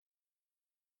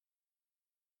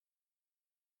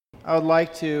I would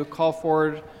like to call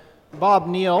forward Bob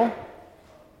Neill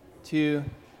to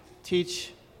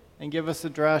teach and give us a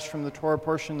drash from the Torah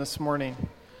portion this morning.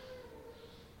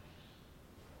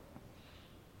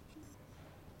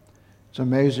 It's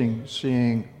amazing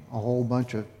seeing a whole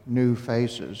bunch of new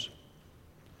faces.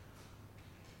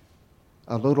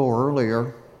 A little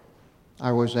earlier,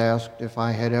 I was asked if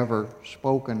I had ever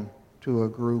spoken to a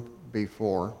group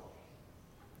before.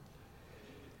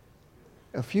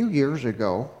 A few years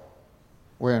ago,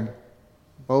 when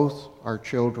both our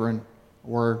children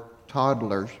were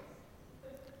toddlers,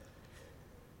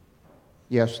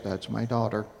 yes, that's my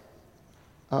daughter,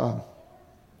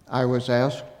 I was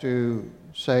asked to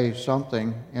say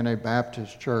something in a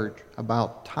Baptist church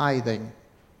about tithing.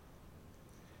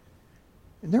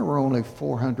 And there were only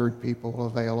 400 people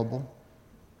available.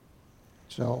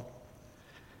 So,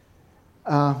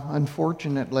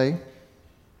 unfortunately,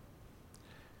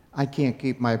 I can't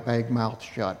keep my big mouth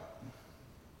shut.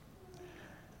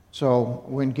 So,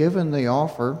 when given the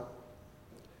offer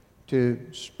to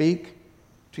speak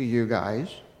to you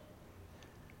guys,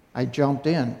 I jumped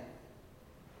in.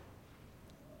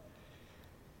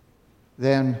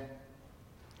 Then,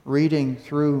 reading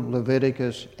through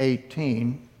Leviticus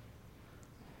 18,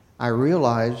 I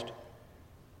realized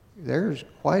there's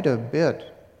quite a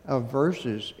bit of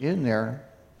verses in there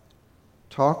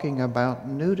talking about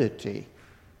nudity.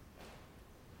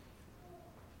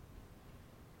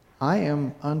 I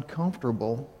am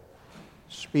uncomfortable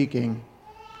speaking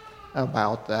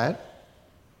about that.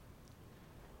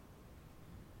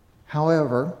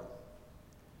 However,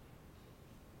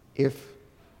 if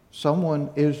someone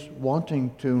is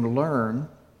wanting to learn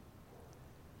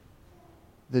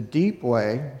the deep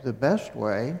way, the best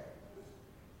way,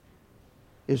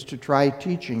 is to try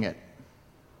teaching it.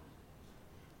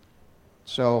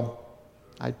 So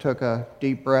I took a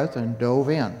deep breath and dove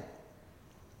in.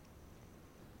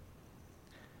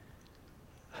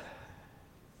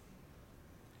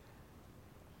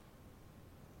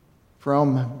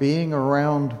 From being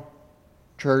around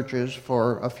churches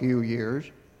for a few years,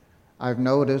 I've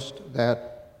noticed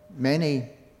that many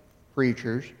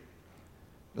preachers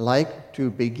like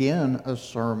to begin a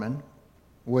sermon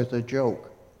with a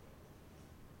joke.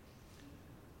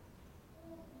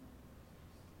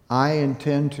 I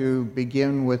intend to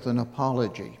begin with an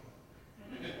apology.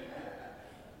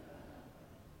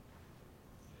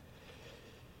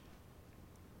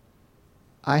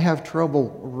 I have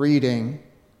trouble reading,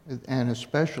 and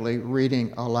especially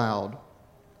reading aloud.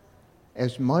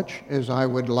 As much as I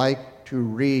would like to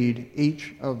read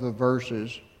each of the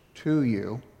verses to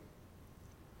you,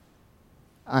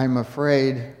 I'm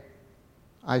afraid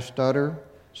I stutter,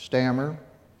 stammer,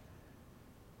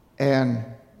 and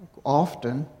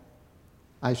often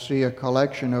I see a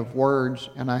collection of words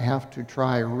and I have to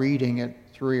try reading it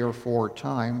 3 or 4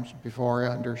 times before I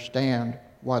understand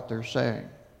what they're saying.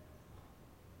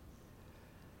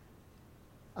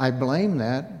 I blame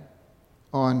that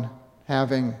on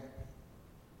having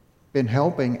been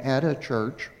helping at a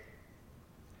church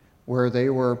where they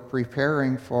were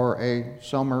preparing for a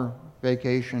summer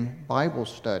vacation Bible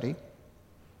study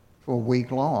for a week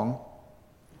long.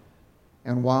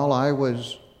 And while I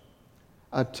was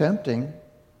attempting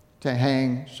to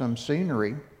hang some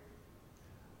scenery,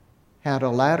 had a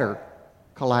ladder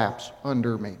collapse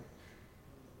under me.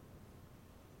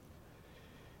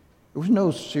 It was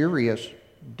no serious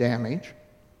damage.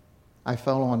 I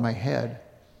fell on my head.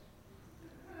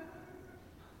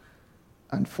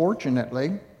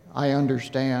 Unfortunately, I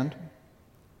understand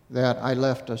that I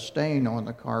left a stain on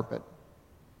the carpet.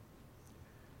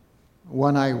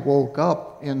 When I woke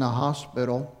up in the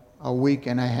hospital a week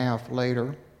and a half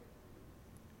later,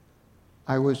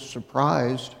 I was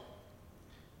surprised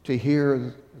to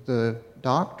hear the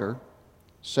doctor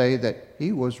say that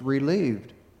he was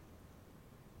relieved.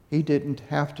 He didn't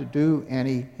have to do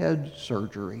any head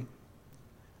surgery.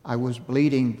 I was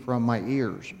bleeding from my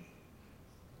ears.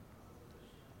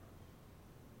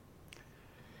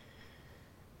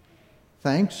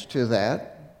 Thanks to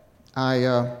that,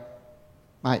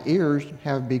 my ears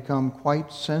have become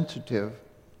quite sensitive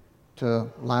to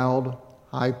loud,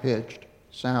 high-pitched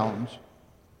sounds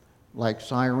like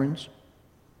sirens.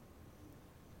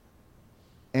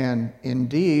 And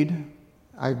indeed,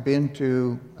 I've been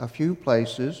to a few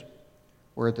places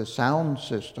where the sound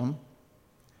system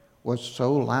was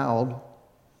so loud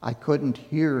I couldn't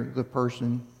hear the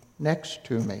person next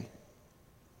to me.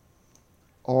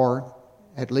 Or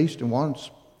at least once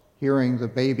hearing the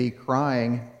baby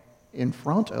crying in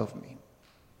front of me.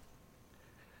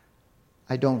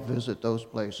 I don't visit those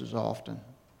places often.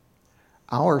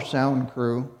 Our sound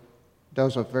crew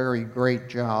does a very great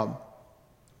job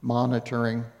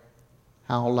monitoring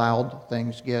how loud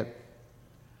things get.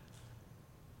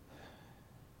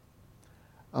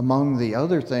 Among the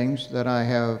other things that I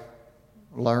have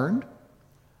learned,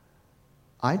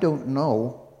 I don't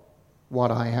know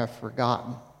what I have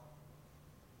forgotten.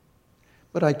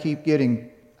 But I keep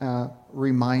getting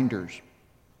reminders.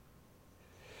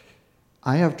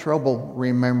 I have trouble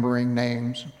remembering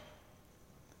names,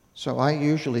 so I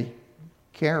usually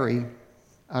carry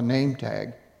a name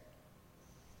tag.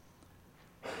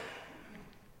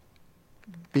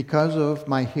 Because of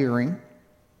my hearing,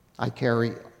 I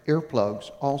carry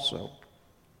earplugs also.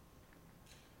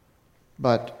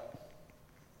 But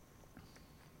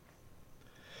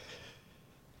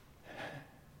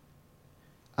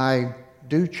I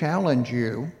do challenge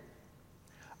you.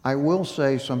 I will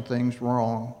say some things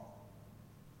wrong.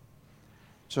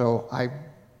 So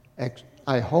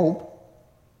I hope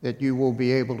that you will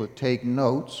be able to take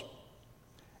notes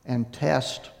and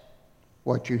test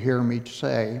what you hear me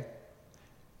say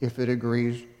if it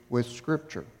agrees with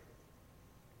Scripture.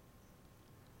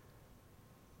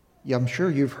 I'm sure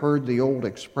you've heard the old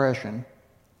expression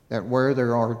that where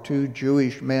there are two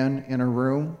Jewish men in a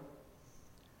room,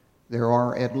 there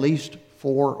are at least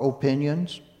 4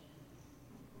 opinions.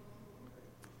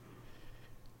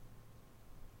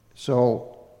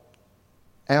 So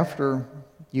after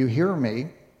you hear me,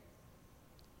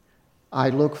 I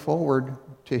look forward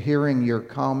to hearing your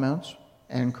comments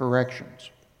and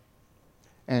corrections.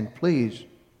 And please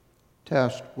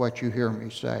test what you hear me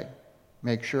say.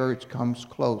 Make sure it comes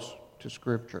close to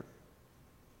Scripture.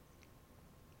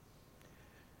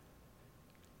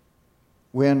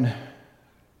 When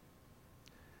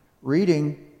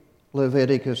reading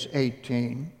Leviticus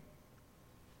 18,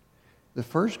 the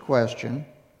first question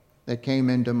that came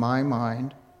into my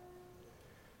mind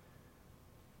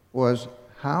was,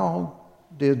 how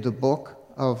did the book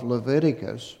of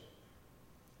Leviticus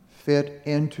fit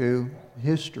into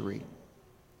history?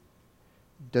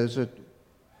 Does it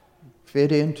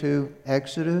fit into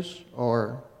Exodus,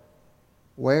 or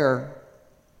where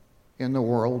in the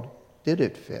world did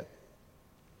it fit?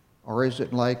 Or is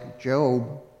it like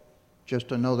Job,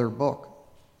 just another book?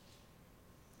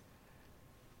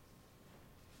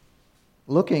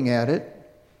 Looking at it,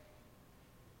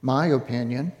 my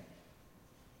opinion,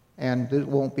 and it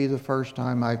won't be the first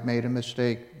time I've made a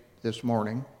mistake this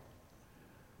morning,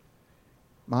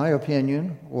 my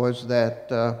opinion was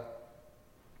that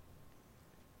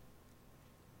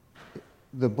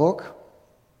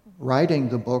writing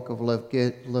the book of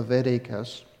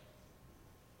Leviticus,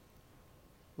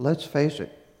 let's face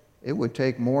it, it would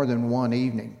take more than one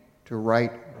evening to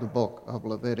write the book of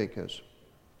Leviticus.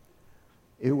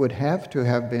 It would have to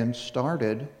have been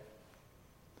started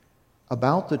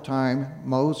about the time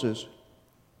Moses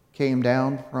came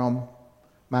down from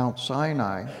Mount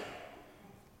Sinai,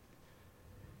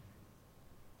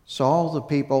 saw the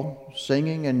people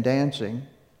singing and dancing,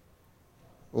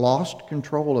 lost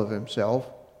control of himself,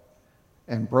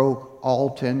 and broke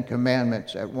all 10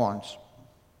 commandments at once.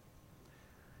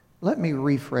 Let me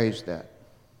rephrase that.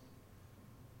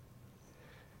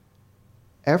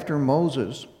 After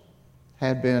Moses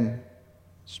had been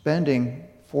spending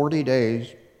 40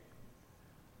 days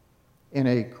in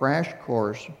a crash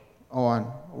course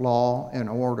on law and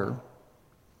order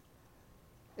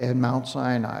at Mount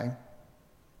Sinai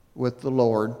with the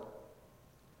Lord,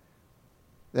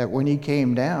 that when he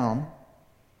came down,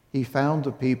 he found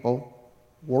the people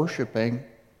worshiping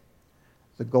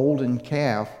the golden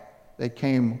calf that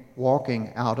came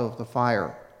walking out of the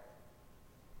fire.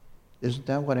 Isn't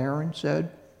that what Aaron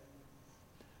said?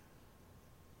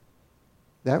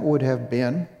 That would have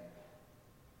been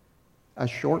a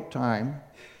short time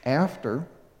after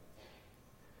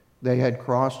they had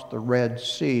crossed the Red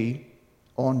Sea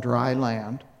on dry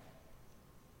land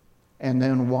and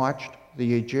then watched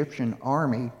the Egyptian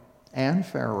army and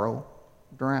Pharaoh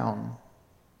drown.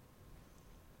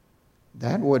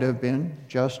 That would have been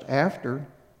just after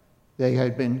they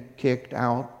had been kicked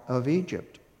out of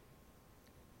Egypt.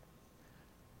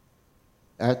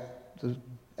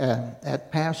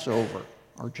 At Passover,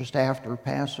 or just after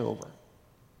Passover.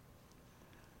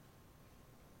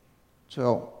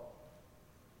 So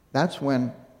that's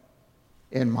when,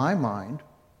 in my mind,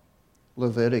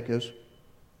 Leviticus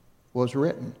was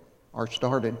written, or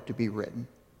started to be written.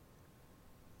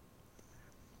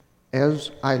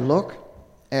 As I look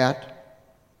at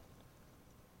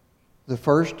the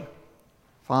first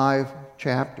 5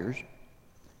 chapters,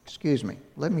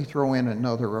 let me throw in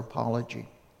another apology.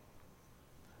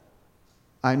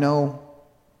 I know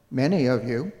many of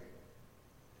you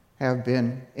have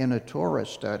been in a Torah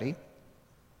study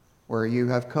where you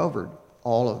have covered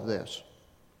all of this.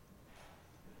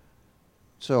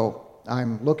 So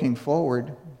I'm looking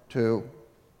forward to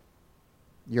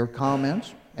your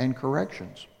comments and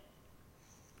corrections.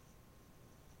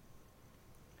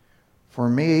 For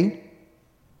me,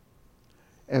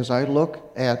 as I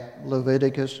look at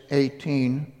Leviticus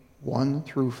 18, 1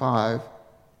 through 5,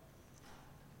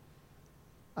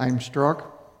 I'm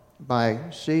struck by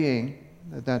seeing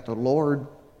that the Lord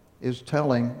is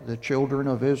telling the children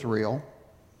of Israel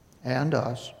and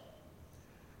us,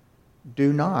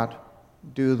 do not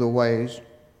do the ways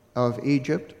of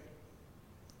Egypt.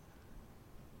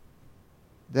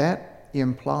 That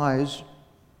implies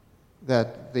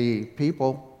that the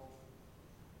people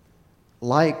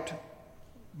liked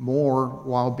more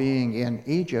while being in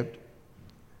Egypt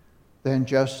than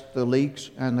just the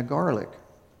leeks and the garlic.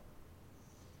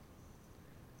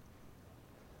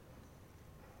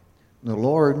 The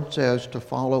Lord says to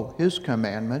follow His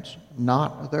commandments,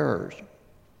 not theirs.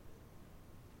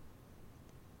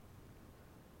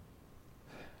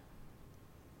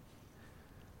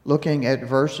 Looking at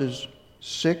verses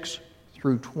 6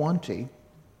 through 20,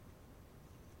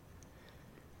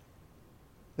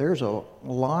 there's a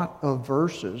lot of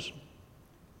verses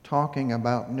talking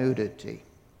about nudity.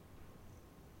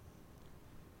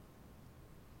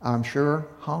 I'm sure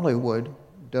Hollywood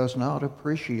does not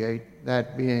appreciate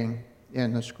that being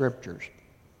in the Scriptures.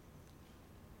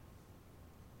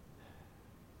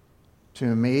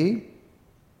 To me,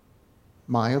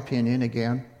 my opinion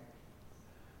again,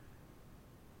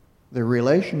 the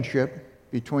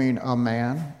relationship between a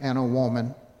man and a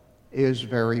woman is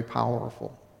very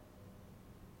powerful.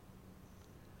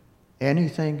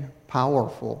 Anything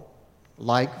powerful,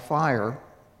 like fire,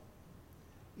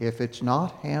 if it's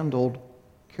not handled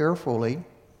carefully,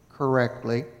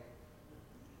 correctly,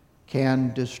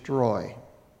 can destroy.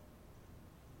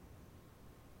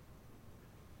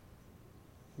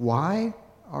 Why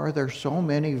are there so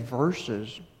many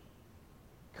verses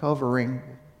covering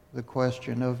the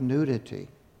question of nudity?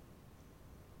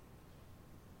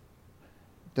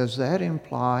 Does that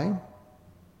imply,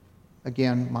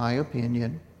 again, my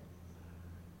opinion,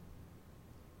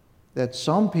 that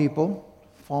some people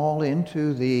fall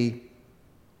into the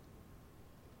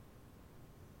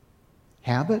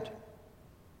habit,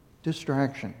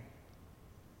 distraction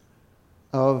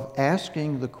of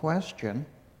asking the question,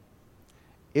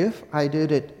 if I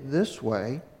did it this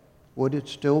way, would it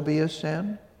still be a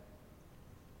sin?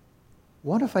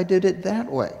 What if I did it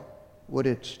that way? Would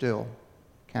it still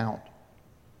count?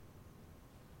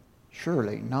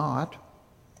 Surely not.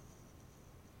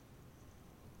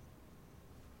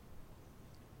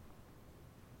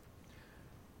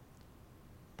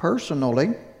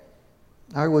 Personally,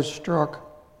 I was struck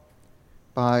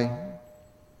by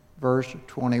verse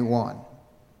 21,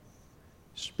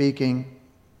 speaking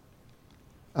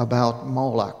about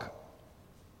Moloch.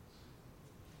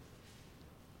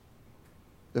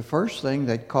 The first thing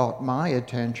that caught my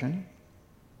attention,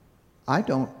 I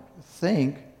don't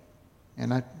think,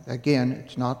 and again,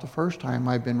 it's not the first time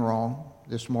I've been wrong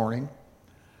this morning,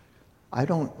 I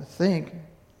don't think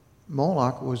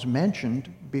Moloch was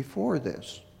mentioned before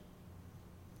this.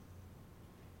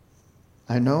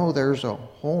 I know there's a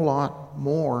whole lot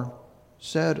more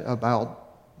said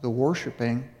about the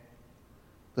worshiping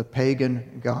the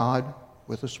pagan god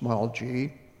with a small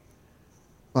g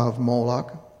of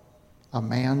Moloch, a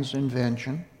man's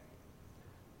invention.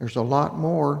 There's a lot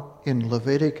more in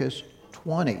Leviticus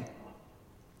 20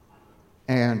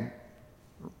 and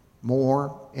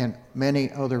more in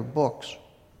many other books,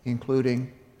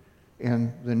 including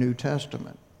in the New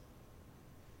Testament.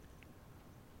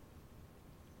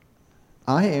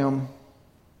 I am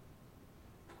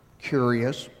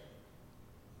curious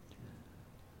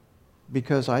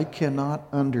because I cannot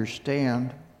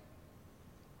understand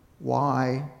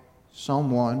why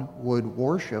someone would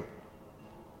worship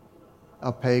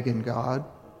a pagan god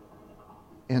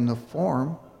in the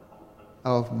form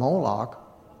of Moloch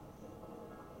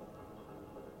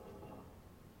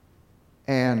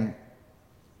and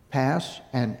pass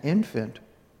an infant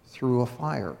through a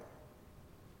fire.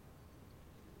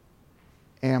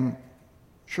 And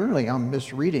surely I'm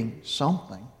misreading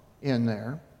something in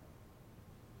there.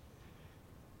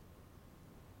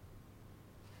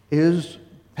 Is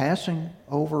passing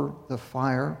over the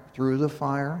fire, through the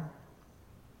fire,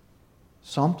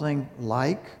 something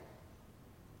like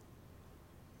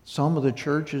some of the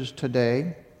churches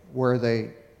today where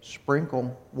they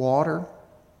sprinkle water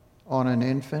on an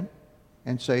infant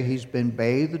and say he's been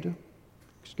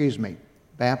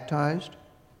baptized?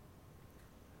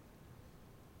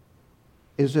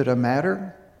 Is it a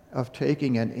matter of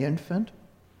taking an infant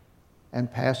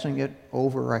and passing it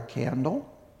over a candle?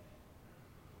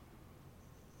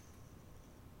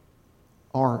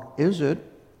 Or is it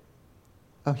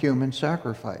a human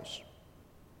sacrifice,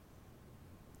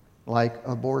 like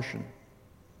abortion?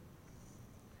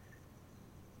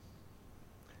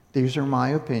 These are my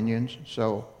opinions,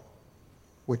 so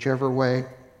whichever way.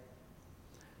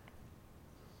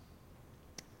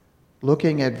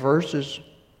 Looking at verses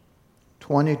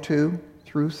 22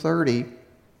 through 30,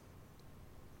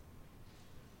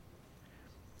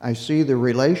 I see the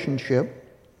relationship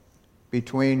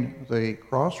between the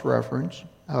cross-reference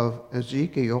of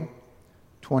Ezekiel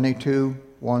 22,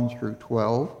 1 through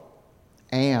 12,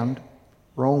 and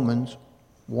Romans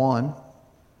 1,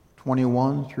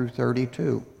 21 through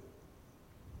 32.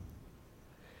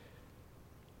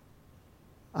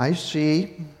 I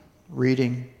see,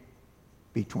 reading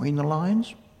between the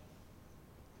lines,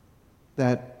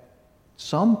 that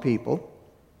some people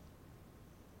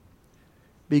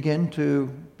begin to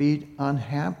be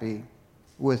unhappy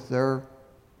with their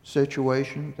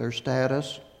situation, their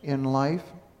status in life,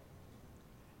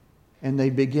 and they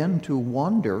begin to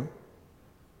wonder,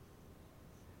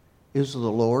 is the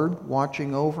Lord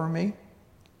watching over me?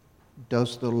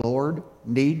 Does the Lord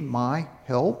need my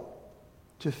help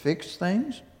to fix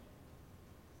things?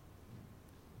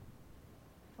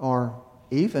 Or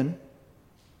even,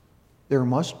 there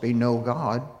must be no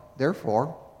God,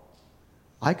 therefore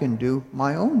I can do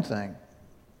my own thing.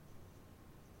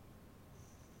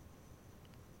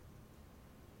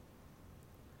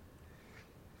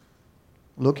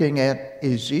 Looking at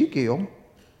Ezekiel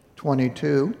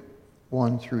 22,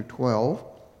 1 through 12,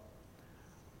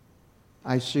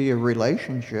 I see a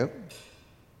relationship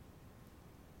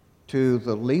to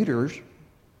the leaders,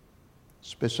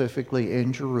 specifically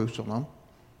in Jerusalem,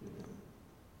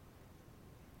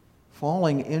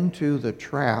 falling into the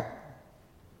trap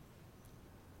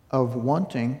of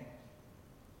wanting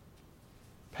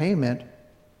payment,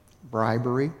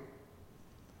 bribery,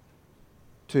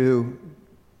 to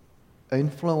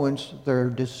influence their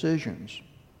decisions,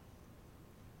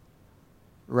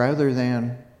 rather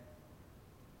than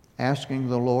asking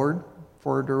the Lord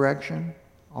for direction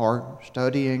or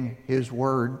studying His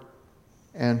Word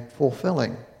and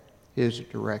fulfilling His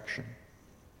direction.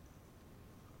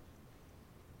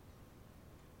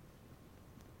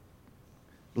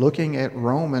 Looking at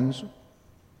Romans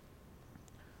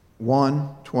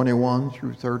 1, 21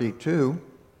 through 32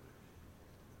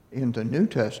 in the New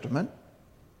Testament,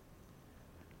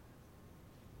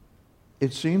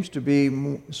 it seems to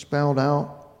be spelled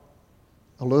out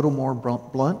a little more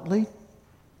bluntly.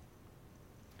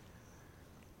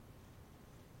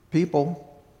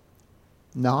 People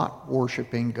not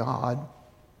worshiping God,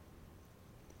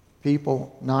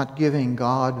 people not giving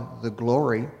God the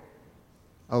glory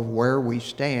of where we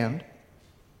stand,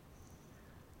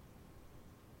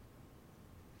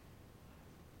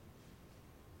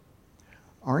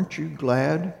 aren't you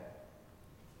glad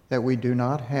that we do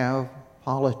not have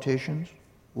politicians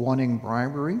wanting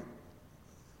bribery?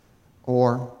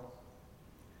 Or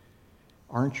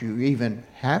aren't you even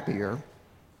happier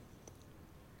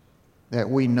that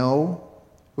we know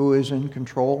who is in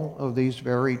control of these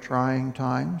very trying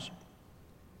times?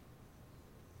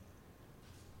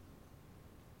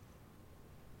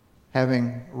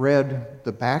 Having read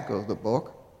the back of the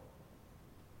book,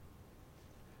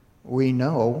 we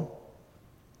know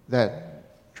that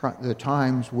the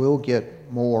times will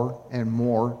get more and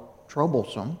more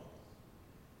troublesome.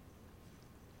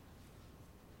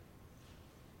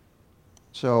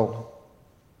 So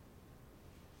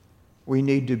we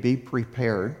need to be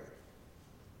prepared.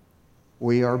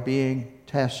 We are being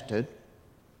tested.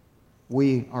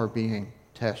 We are being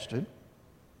tested.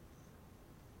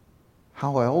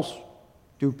 How else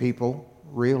do people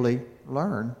really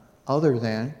learn other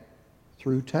than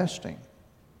through testing?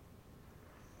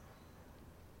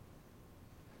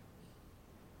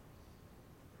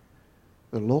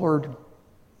 The Lord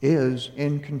is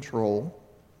in control,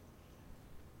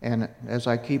 and as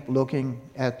I keep looking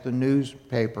at the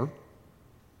newspaper,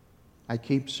 I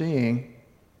keep seeing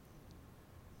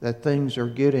that things are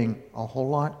getting a whole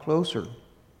lot closer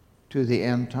to the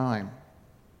end time.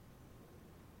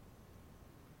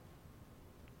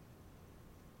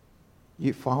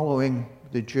 Following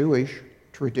the Jewish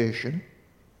tradition.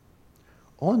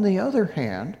 On the other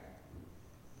hand,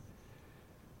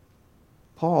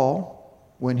 Paul,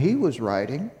 when he was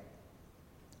writing,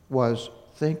 was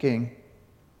thinking,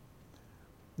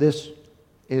 this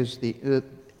is the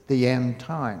end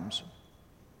times.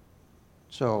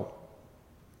 So,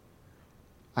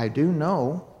 I do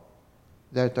know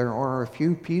that there are a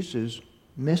few pieces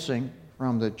missing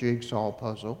from the jigsaw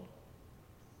puzzle,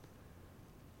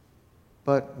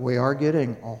 but we are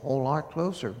getting a whole lot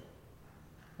closer.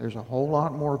 There's a whole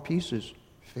lot more pieces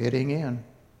fitting in.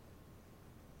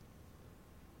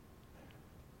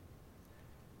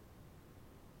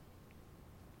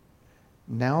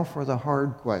 Now for the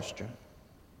hard question.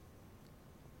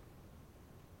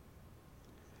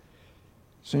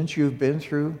 Since you've been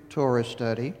through Torah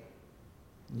study,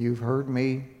 you've heard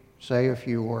me say a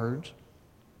few words.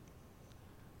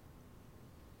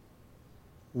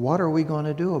 What are we going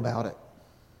to do about it?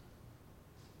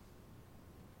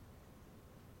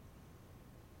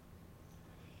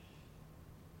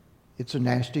 It's a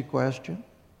nasty question.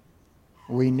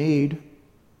 We need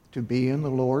to be in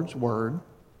the Lord's Word,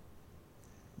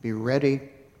 be ready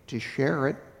to share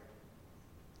it.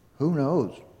 Who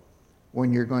knows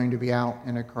when you're going to be out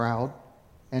in a crowd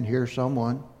and hear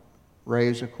someone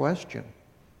raise a question?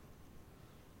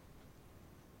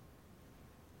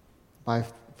 By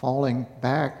falling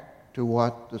back to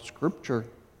what the Scripture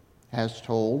has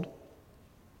told,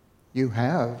 you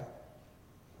have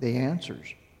the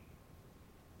answers.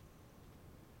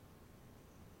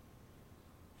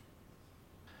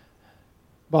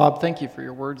 Bob, thank you for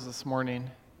your words this morning.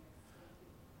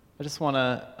 I just want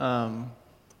to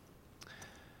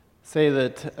say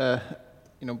that,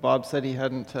 Bob said he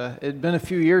hadn't, it had been a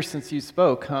few years since you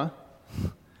spoke, huh?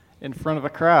 In front of a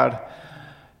crowd.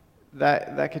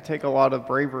 That could take a lot of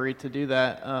bravery to do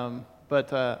that.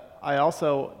 But I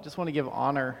also just want to give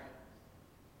honor,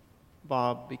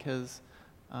 Bob, because,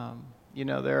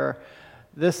 there are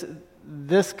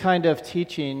this kind of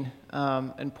teaching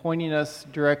and pointing us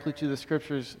directly to the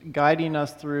Scriptures, guiding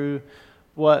us through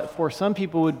what for some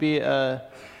people would be a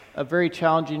very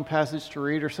challenging passage to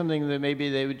read, or something that maybe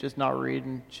they would just not read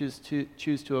and choose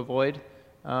to avoid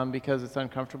because it's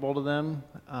uncomfortable to them.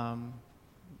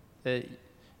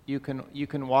 You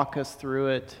can walk us through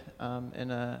it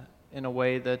in a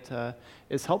way that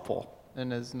is helpful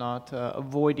and is not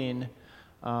avoiding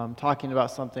talking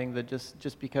about something that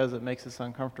just because it makes us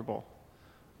uncomfortable.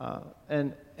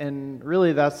 And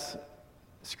really, that's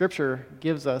Scripture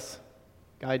gives us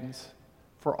guidance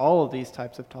for all of these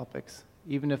types of topics,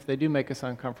 even if they do make us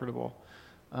uncomfortable,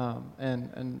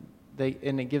 and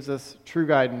it gives us true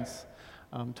guidance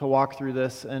to walk through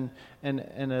this. And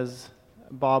as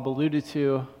Bob alluded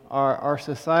to, our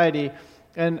society,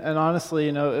 and honestly,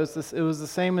 it was the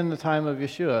same in the time of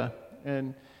Yeshua,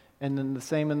 and then the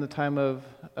same in the time of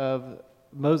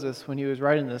Moses when he was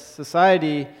writing this.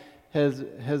 Society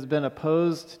has been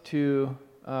opposed to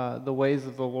the ways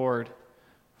of the Lord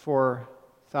for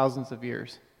thousands of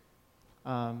years.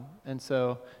 And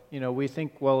so, we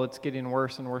think, well, it's getting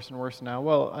worse and worse and worse now.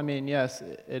 Well, I mean, yes,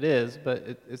 it is, but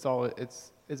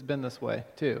it's been this way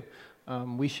too.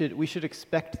 We should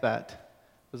expect that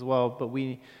as well, but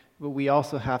we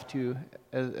also have to,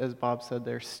 as Bob said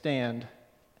there, stand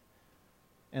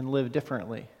and live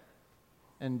differently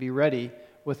and be ready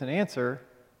with an answer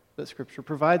that Scripture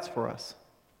provides for us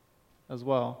as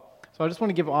well. So I just want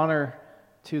to give honor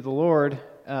to the Lord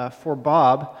for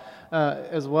Bob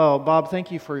as well. Bob,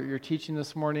 thank you for your teaching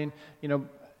this morning.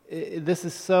 This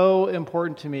is so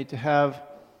important to me, to have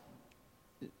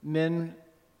men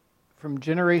from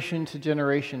generation to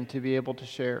generation to be able to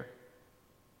share.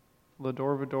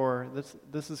 L'dor v'dor.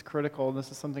 This is critical, and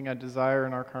this is something I desire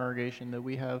in our congregation, that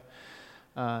we have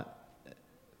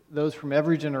those from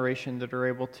every generation that are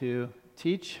able to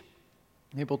teach,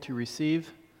 able to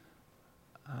receive.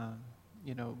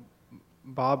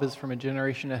 Bob is from a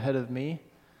generation ahead of me.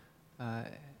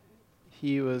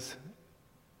 He was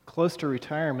close to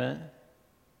retirement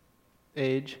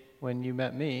age when you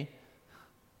met me,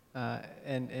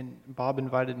 and Bob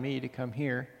invited me to come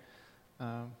here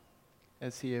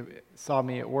as he saw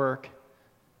me at work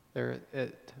there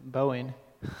at Boeing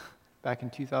back in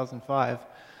 2005.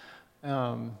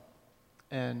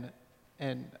 And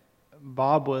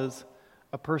Bob was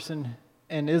a person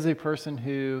and is a person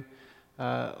who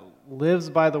lives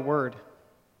by the Word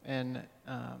and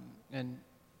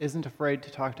isn't afraid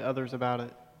to talk to others about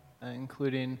it,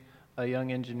 including a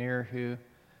young engineer who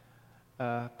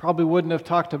probably wouldn't have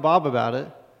talked to Bob about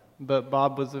it, but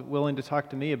Bob was willing to talk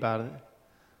to me about it.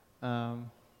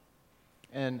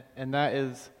 And that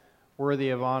is worthy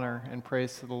of honor and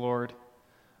praise to the Lord.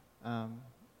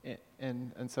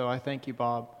 And so I thank you,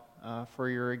 Bob, for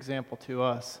your example to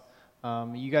us.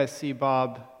 You guys see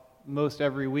Bob most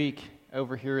every week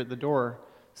over here at the door,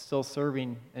 still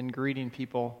serving and greeting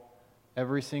people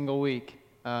every single week,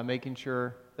 making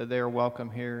sure that they are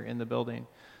welcome here in the building.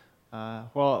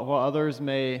 While others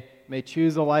may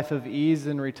choose a life of ease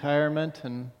and retirement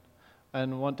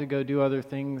and want to go do other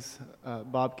things,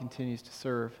 Bob continues to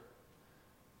serve.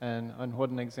 And what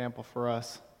an example for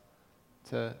us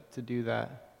to do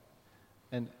that.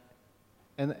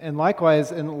 And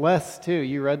likewise, and Les too.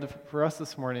 You read for us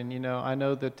this morning. I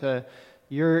know that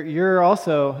you're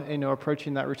also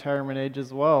approaching that retirement age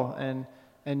as well,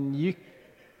 and you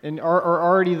are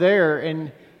already there,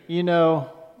 and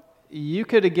you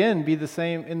could again be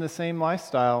in the same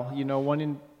lifestyle.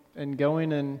 Wanting and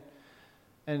going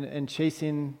and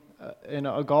chasing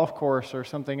a golf course or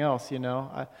something else.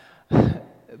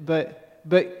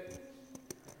 But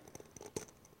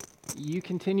you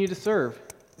continue to serve.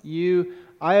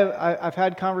 I've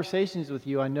had conversations with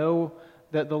you. I know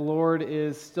that the Lord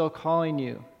is still calling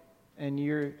you, and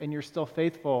you're still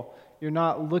faithful. You're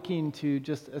not looking to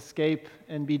just escape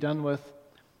and be done with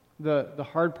the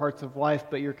hard parts of life,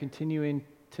 but you're continuing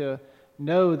to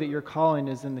know that your calling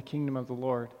is in the kingdom of the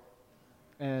Lord,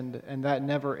 and that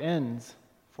never ends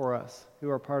for us who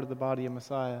are part of the body of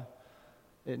Messiah.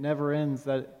 It never ends.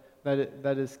 That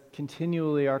is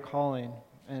continually our calling.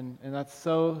 And that's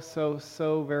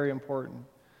so very important.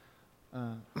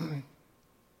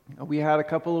 We had a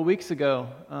couple of weeks ago,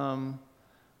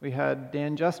 we had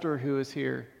Dan Jester who was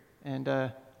here,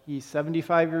 and he's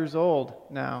 75 years old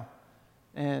now,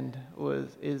 and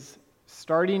is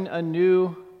starting a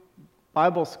new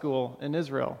Bible school in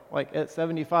Israel, like at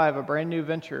 75, a brand new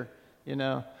venture. He's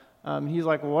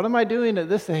like, well, what am I doing at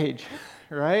this age,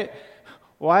 right?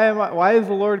 Why is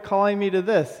the Lord calling me to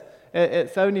this?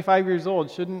 At 75 years old,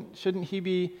 shouldn't he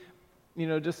be,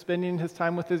 just spending his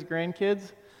time with his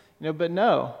grandkids? But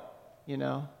no,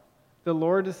 the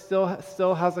Lord is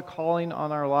still has a calling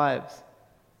on our lives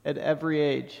at every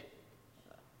age.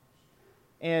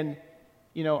 And,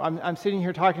 I'm sitting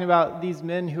here talking about these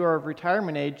men who are of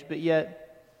retirement age, but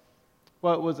yet,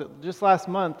 what was it? Just last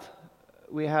month,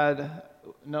 we had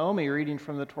Naomi reading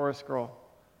from the Torah scroll,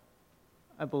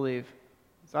 I believe.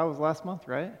 That was last month,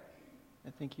 right? I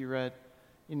think you read,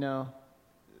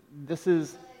 this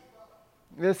is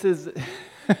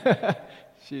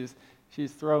she's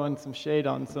throwing some shade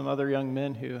on some other young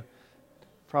men who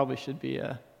probably should be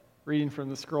reading from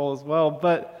the scroll as well.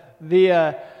 But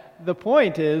the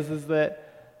point is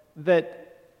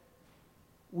that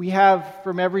we have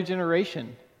from every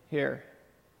generation here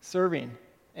serving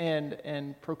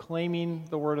and proclaiming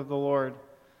the word of the Lord.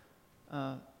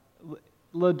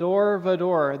 Lador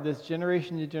Vador, this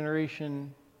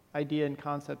generation-to-generation idea and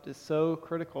concept is so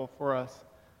critical for us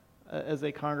as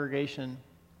a congregation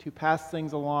to pass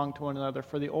things along to one another,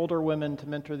 for the older women to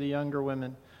mentor the younger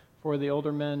women, for the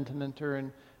older men to mentor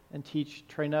and teach,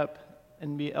 train up,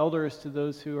 and be elders to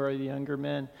those who are the younger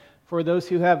men, for those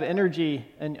who have energy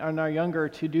and are younger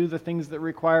to do the things that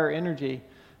require energy,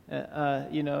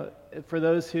 for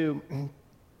those who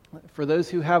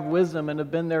have wisdom and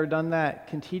have been there, done that,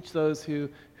 can teach those who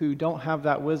don't have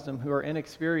that wisdom, who are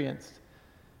inexperienced.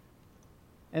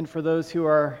 And for those who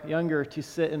are younger, to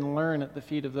sit and learn at the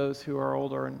feet of those who are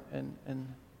older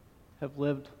and have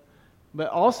lived. But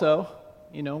also,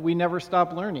 we never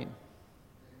stop learning.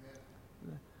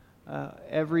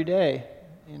 Every day,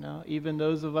 even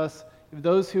those of us,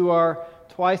 those who are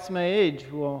twice my age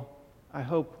will, I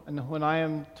hope, and when I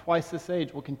am twice this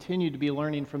age, will continue to be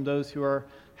learning from those who are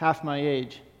half my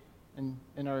age and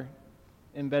are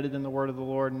embedded in the word of the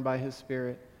Lord and by his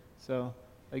Spirit. So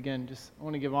again, just I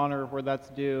want to give honor where that's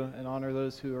due and honor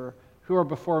those who are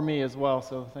before me as well.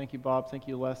 So thank you, Bob. Thank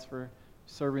you, Les, for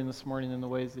serving this morning in the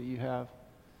ways that you have.